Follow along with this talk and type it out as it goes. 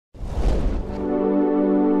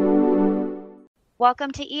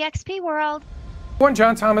Welcome to eXp World. Everyone,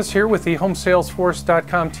 John Thomas here with the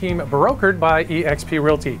HomeSalesForce.com team, brokered by eXp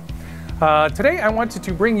Realty. Today I wanted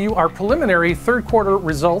to bring you our preliminary third quarter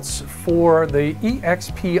results for the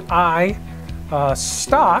eXp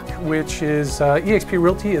stock, which is eXp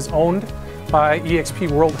Realty is owned by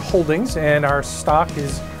eXp World Holdings, and our stock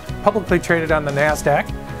is publicly traded on the NASDAQ.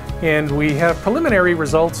 And we have preliminary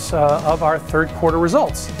results of our third quarter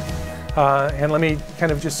results. And let me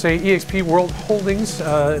kind of just say eXp World Holdings,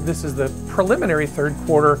 this is the preliminary third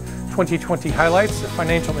quarter 2020 highlights. The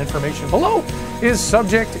financial information below is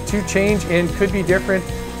subject to change and could be different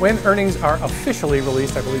when earnings are officially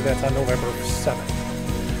released. I believe that's on November 7th.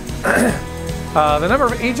 The number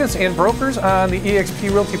of agents and brokers on the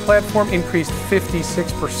eXp Realty platform increased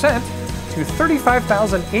 56% to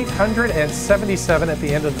 35,877 at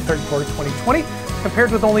the end of the third quarter 2020,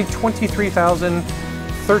 compared with only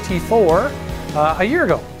 23,034 a year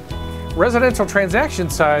ago. Residential transaction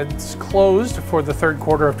sides closed for the third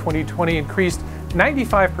quarter of 2020 increased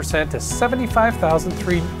 95% to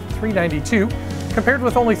 75,392, compared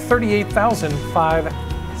with only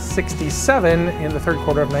 38,567 in the third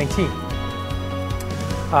quarter of 19.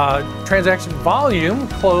 Transaction volume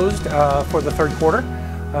closed for the third quarter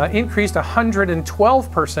increased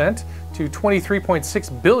 112% to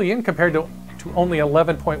 23.6 billion, compared to only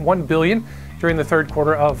 11.1 billion during the third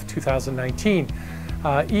quarter of 2019.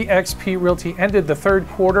 eXp Realty ended the third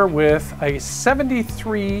quarter with a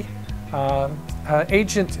 73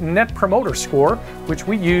 agent net promoter score, which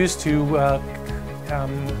we use to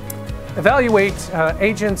evaluate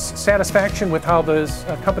agents' satisfaction with how the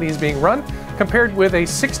company is being run, compared with a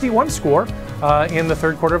 61 score in the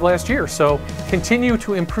third quarter of last year. So continue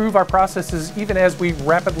to improve our processes even as we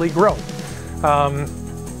rapidly grow.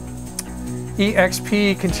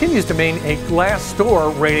 eXp continues to maintain a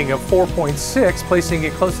Glassdoor rating of 4.6, placing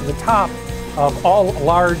it close to the top of all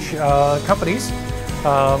large companies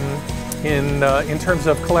in terms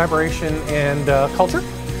of collaboration and culture.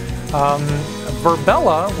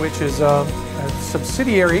 Verbella, which is a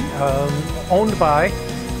subsidiary owned by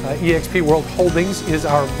eXp World Holdings, is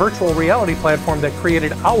our virtual reality platform that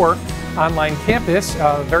created our online campus.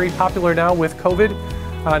 Very popular now with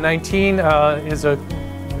COVID-19, is an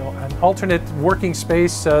alternate working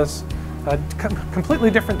space, completely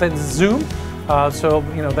different than Zoom.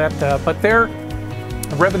 But their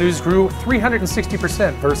revenues grew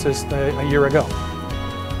 360% versus a year ago.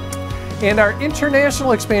 And our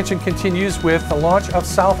international expansion continues with the launch of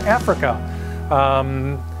South Africa.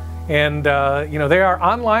 They are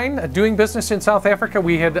online doing business in South Africa.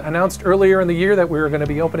 We had announced earlier in the year that we were going to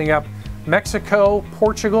be opening up Mexico,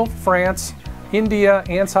 Portugal, France, India,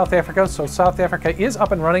 and South Africa. So South Africa is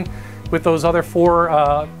up and running, with those other four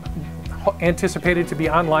anticipated to be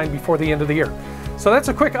online before the end of the year. So that's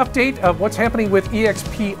a quick update of what's happening with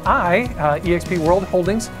eXp World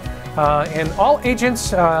Holdings. And all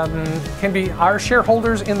agents can be our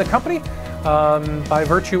shareholders in the company by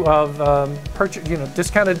virtue of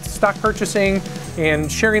discounted stock purchasing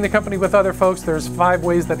and sharing the company with other folks. There's 5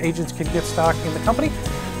 ways that agents can get stock in the company, you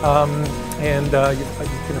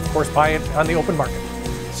can of course buy it on the open market.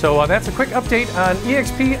 So that's a quick update on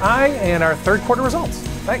eXp and our third quarter results.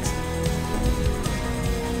 Thanks.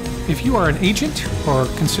 If you are an agent or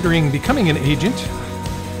considering becoming an agent,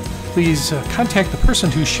 please contact the person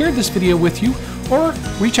who shared this video with you, or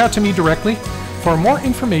reach out to me directly for more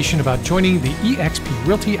information about joining the eXp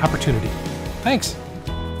Realty opportunity. Thanks.